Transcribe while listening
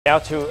Now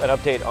to an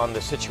update on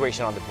the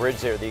situation on the bridge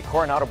there. The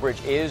Coronado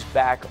Bridge is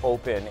back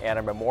open and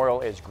a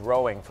memorial is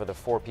growing for the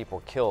 4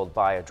 people killed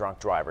by a drunk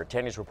driver.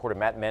 10 News reporter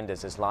Matt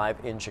Mendez is live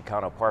in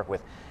Chicano Park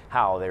with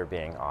how they're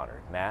being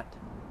honored. Matt?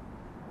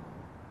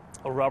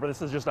 Well, Robert,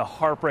 this is just a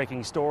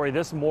heartbreaking story.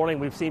 This morning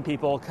we've seen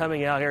people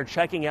coming out here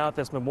checking out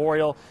this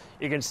memorial.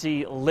 You can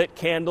see lit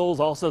candles,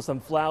 also some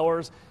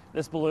flowers.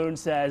 This balloon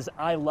says,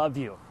 "I love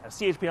you." As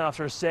CHP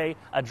officers say,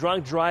 a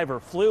drunk driver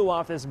flew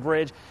off this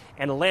bridge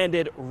and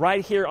landed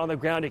right here on the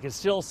ground. You can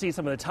still see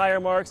some of the tire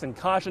marks and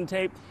caution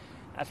tape.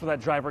 That's where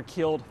that driver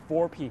killed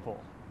 4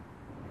 people.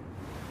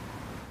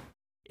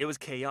 It was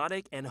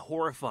chaotic and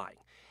horrifying.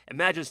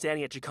 Imagine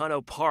standing at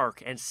Chicano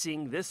Park and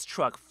seeing this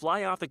truck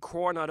fly off the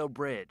Coronado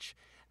Bridge.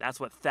 That's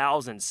what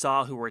thousands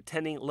saw who were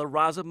attending La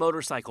Raza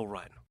motorcycle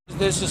run.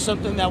 This is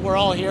something that we're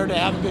all here to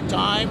have a good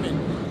time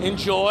and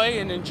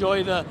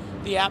enjoy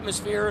the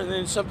atmosphere, and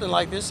then something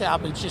like this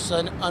happens. It's just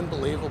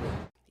unbelievable.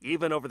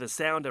 Even over the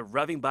sound of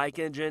revving bike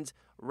engines,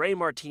 Ray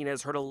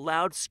Martinez heard a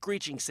loud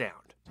screeching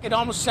sound. It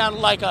almost sounded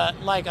like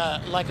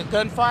a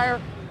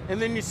gunfire, and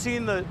then you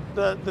seen the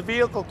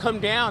vehicle come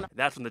down.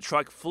 That's when the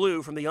truck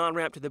flew from the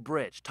on-ramp to the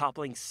bridge,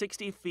 toppling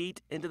 60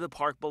 feet into the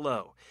park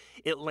below.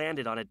 It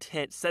landed on a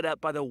tent set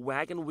up by the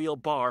Wagon Wheel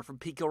Bar from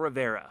Pico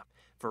Rivera.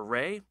 For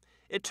Ray,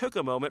 it took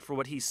a moment for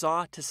what he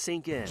saw to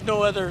sink in. There's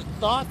no other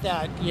thought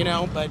that,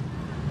 but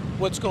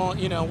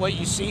what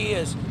you see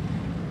is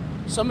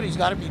somebody's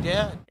got to be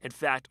dead. In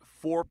fact,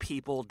 4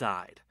 people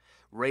died.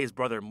 Ray's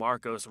brother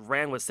Marcos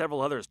ran with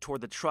several others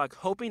toward the truck,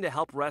 hoping to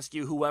help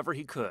rescue whoever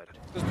he could.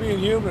 Just being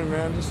human,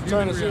 man. Just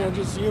trying to see,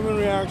 just human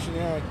reaction,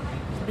 yeah.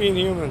 Just being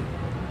human.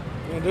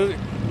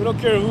 We don't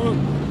care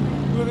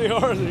who they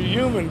are. They're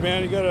human,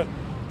 man. You gotta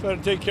try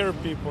to take care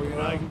of people,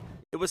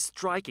 It was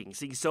striking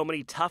seeing so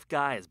many tough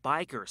guys,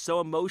 bikers, so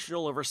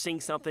emotional over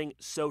seeing something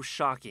so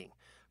shocking.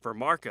 For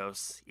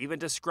Marcos, even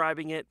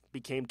describing it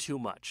became too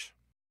much.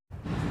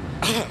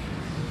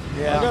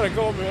 Yeah. I gotta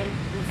go, man.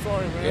 I'm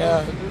sorry, man.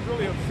 Yeah. It's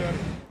really upsetting.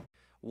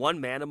 One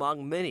man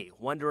among many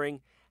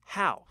wondering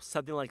how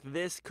something like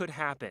this could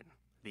happen.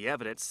 The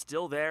evidence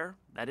still there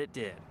that it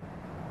did.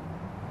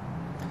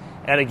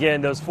 And again,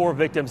 those 4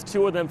 victims,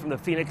 2 of them from the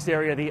Phoenix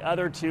area, the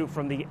other 2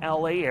 from the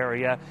LA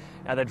area.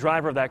 Now, the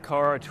driver of that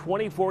car, a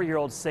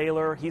 24-year-old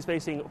sailor, he's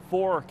facing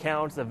 4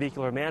 counts of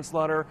vehicular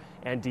manslaughter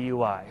and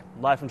DUI.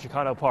 Live from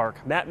Chicano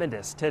Park, Matt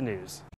Mendez, 10 News.